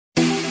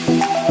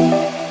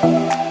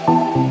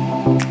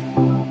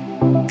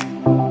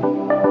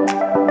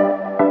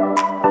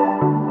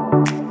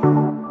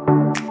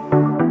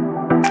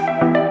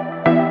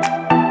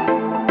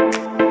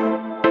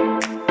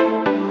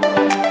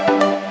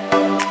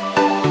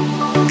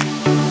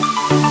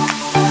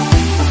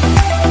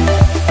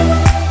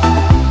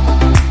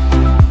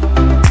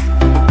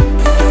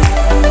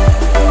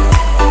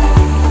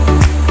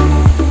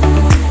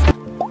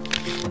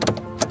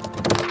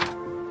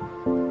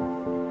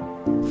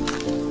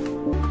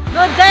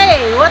Good day,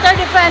 water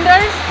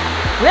defenders!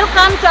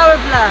 Welcome to our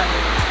vlog.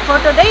 For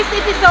today's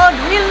episode,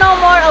 we'll know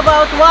more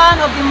about one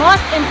of the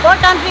most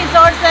important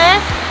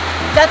resources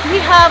that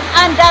we have,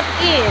 and that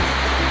is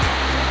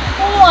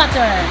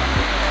water.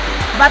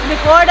 But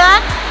before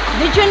that,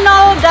 did you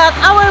know that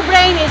our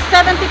brain is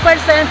 70%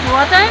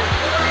 water?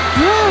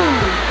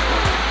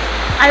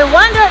 I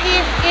wonder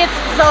if it's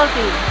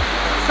salty.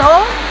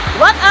 So,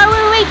 what are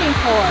we waiting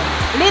for?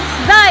 Let's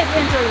dive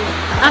into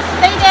it. As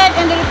stated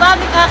in the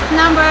Republic Act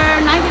number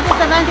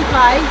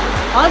 9275,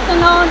 also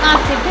known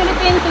as the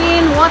Philippine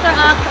Clean Water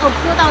Act of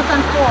 2004,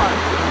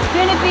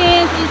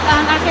 Philippines is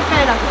an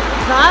archipelago.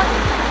 Thus,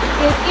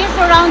 it is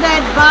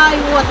surrounded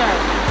by water.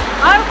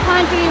 Our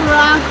country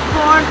ranks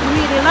fourth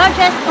with the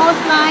largest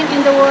coastline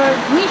in the world,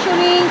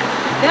 measuring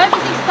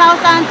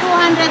 36,289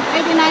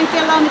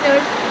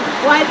 kilometers,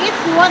 while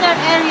its water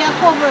area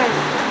covers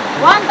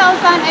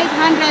 1,830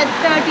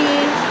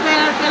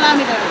 square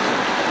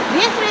kilometers.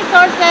 These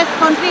resources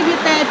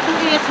contributed to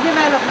its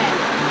development.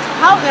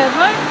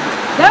 However,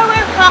 there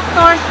were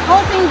factors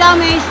causing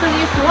damage to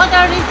these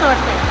water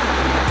resources.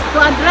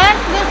 To address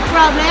this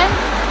problem,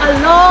 a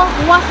law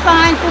was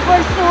signed to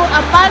pursue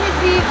a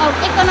policy of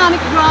economic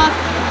growth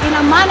in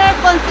a manner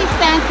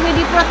consistent with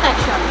the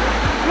protection,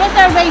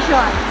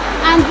 preservation,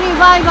 and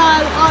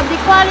revival of the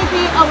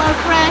quality of our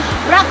fresh,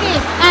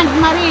 brackish, and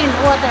marine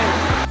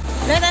waters.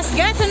 Let us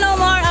get to know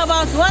more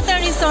about water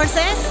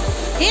resources,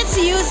 its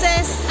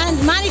uses, and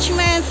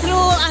management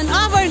through an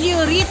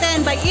overview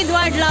written by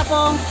Edward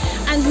Lapong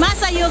and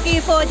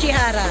Masayuki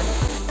Fujihara.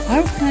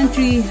 Our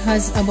country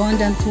has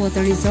abundant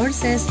water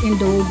resources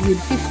endowed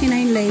with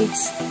 59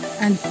 lakes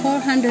and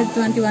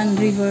 421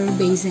 river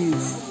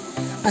basins.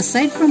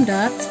 Aside from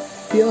that,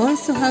 we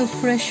also have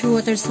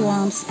freshwater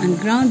swamps and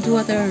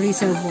groundwater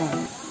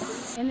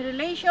reservoirs. In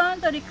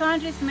relation to the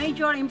country's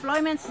major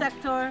employment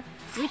sector,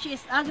 which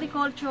is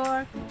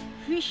agriculture,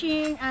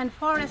 fishing, and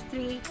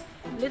forestry,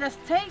 let us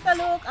take a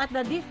look at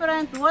the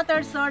different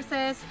water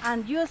sources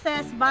and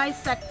uses by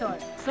sector.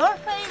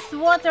 Surface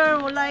water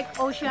like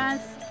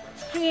oceans,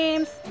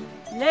 streams,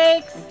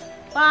 lakes,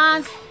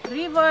 ponds,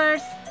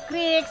 rivers,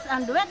 creeks,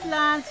 and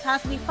wetlands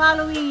has the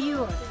following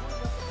use.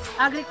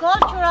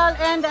 Agricultural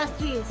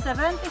industry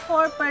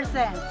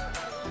 74%,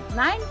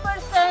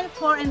 9%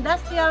 for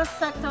industrial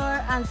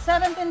sector, and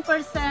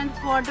 17%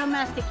 for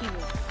domestic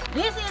use.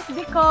 This is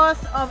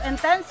because of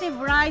intensive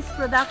rice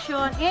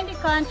production in the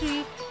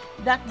country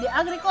that the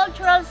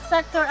agricultural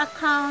sector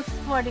accounts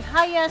for the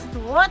highest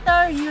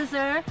water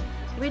user,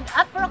 with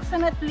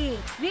approximately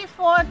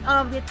 3/4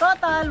 of the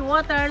total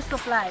water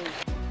supply.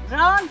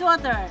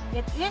 Groundwater.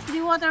 It is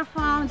the water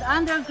found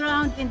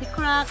underground in the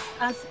cracks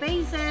and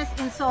spaces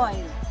in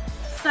soil,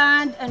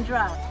 sand, and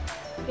rock.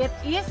 It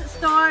is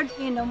stored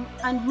in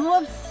and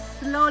moves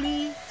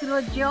slowly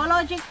through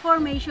geologic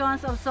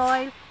formations of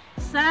soil,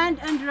 sand,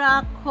 and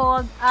rock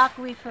called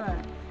aquifer.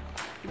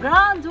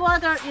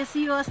 Groundwater is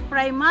used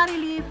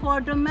primarily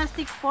for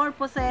domestic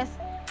purposes,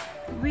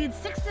 with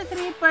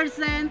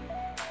 63%,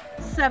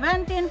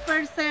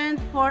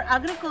 17% for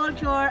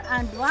agriculture,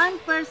 and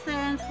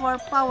 1% for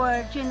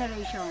power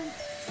generation.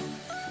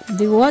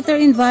 The Water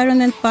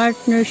Environment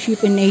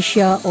Partnership in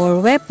Asia, or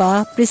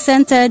WEPA,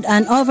 presented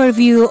an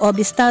overview of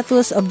the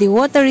status of the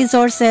water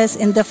resources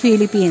in the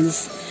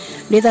Philippines.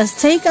 Let us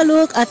take a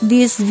look at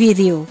this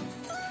video.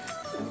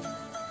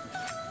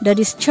 The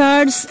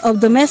discharge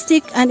of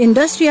domestic and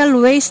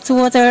industrial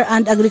wastewater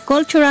and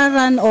agricultural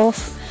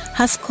runoff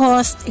has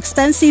caused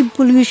extensive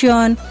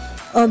pollution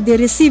of the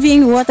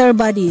receiving water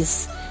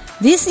bodies.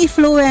 This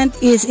effluent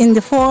is in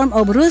the form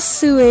of loose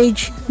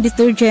sewage,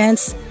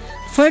 detergents,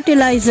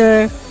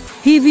 fertilizer,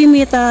 heavy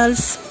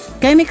metals,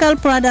 chemical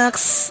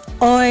products,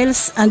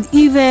 oils, and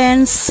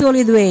even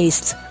solid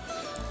waste.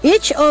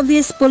 Each of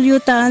these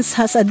pollutants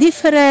has a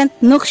different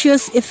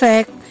noxious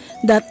effect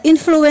that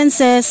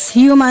influences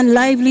human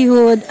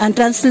livelihood and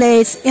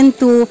translates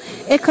into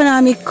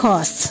economic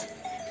costs.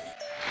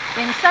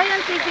 In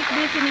scientific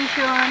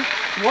definition,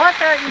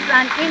 water is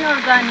an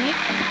inorganic,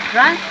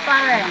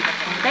 transparent,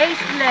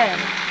 tasteless,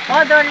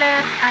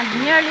 odorless, and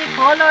nearly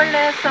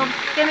colorless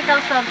chemical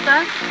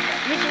substance,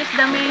 which is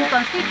the main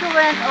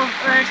constituent of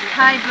Earth's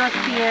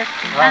hydrosphere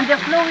and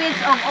the fluids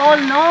of all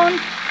known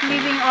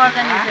living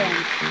organisms.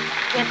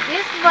 It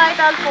is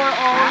vital for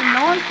all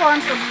known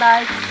forms of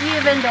life,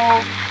 even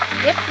though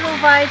it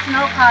provides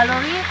no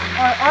calories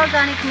or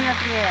organic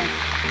nutrients.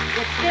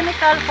 Its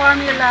chemical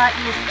formula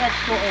is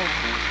H2O.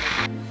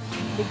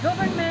 The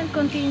government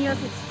continues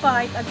its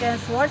fight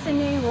against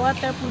worsening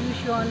water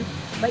pollution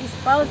by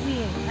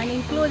espousing and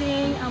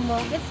including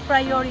among its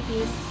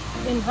priorities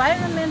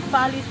environment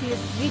policies,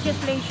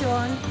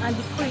 legislation, and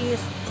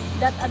decrees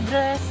that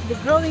address the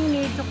growing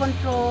need to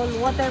control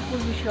water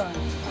pollution.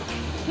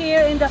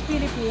 Here in the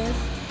Philippines,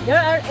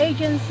 there are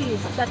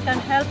agencies that can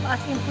help us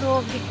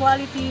improve the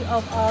quality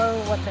of our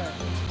water.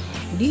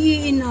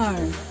 DENR,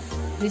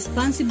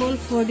 responsible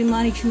for the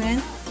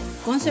management,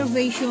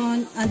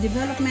 conservation, and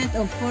development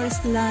of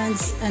forest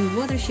lands and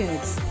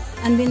watersheds.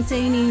 and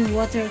maintaining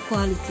water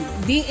quality.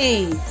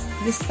 BA,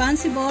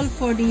 responsible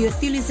for the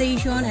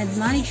utilization and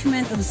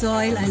management of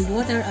soil and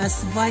water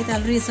as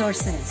vital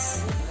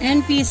resources.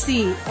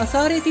 NPC,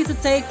 authority to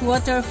take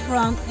water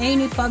from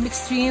any public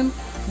stream,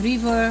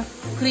 river,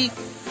 creek,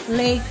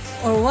 lake,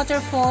 or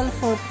waterfall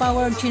for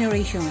power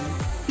generation.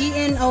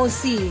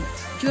 ENOC,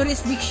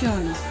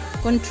 jurisdiction,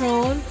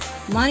 control,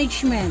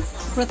 management,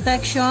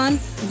 protection,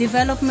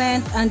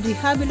 development, and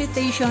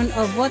rehabilitation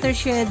of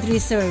watershed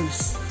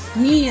reserves.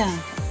 NIA,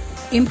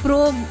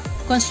 improve,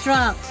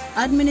 construct,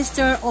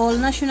 administer all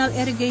national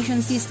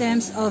irrigation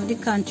systems of the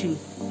country.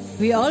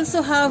 We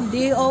also have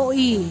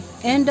DOE,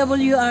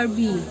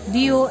 NWRB,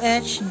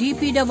 DOH,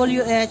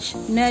 DPWH,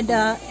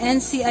 NEDA,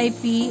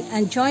 NCIP,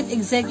 and Joint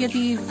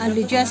Executive and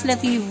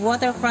Legislative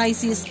Water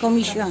Crisis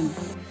Commission.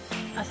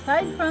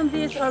 Aside from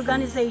these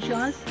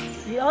organizations,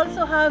 we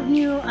also have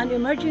new and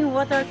emerging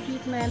water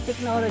treatment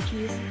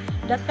technologies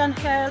that can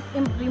help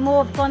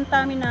remove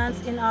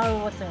contaminants in our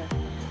water.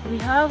 We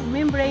have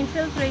membrane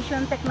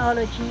filtration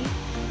technology,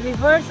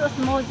 reverse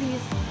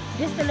osmosis,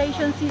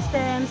 distillation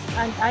systems,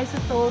 and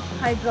isotope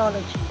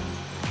hydrology.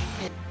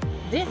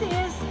 This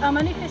is a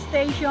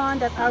manifestation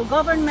that our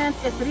government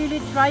is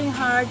really trying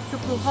hard to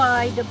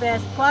provide the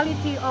best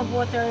quality of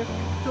water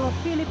to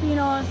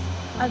Filipinos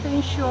and to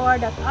ensure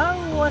that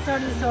our water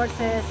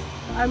resources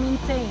are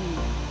maintained.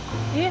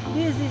 If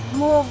this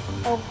move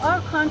of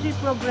our country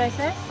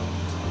progresses,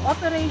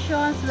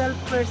 operations will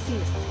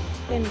persist.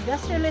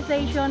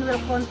 Industrialization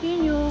will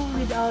continue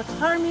without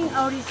harming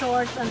our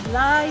resource, and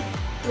life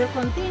will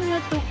continue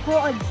to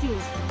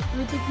coexist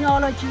with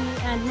technology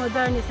and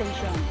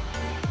modernization.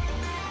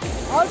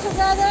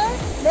 Altogether,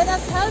 let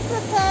us help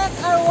protect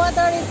our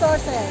water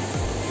resources.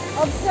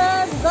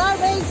 Observe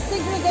garbage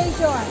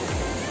segregation.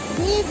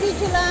 Be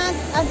vigilant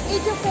and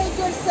educate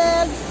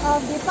yourselves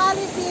of the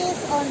policies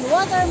on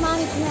water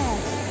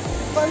management.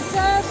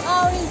 Conserve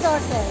our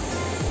resources.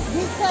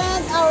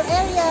 Defend our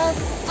areas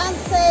and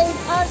save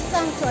our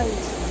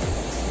sanctuaries.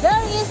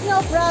 There is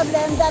no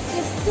problem that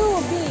is too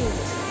big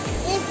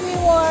if we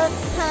work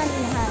hand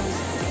in hand.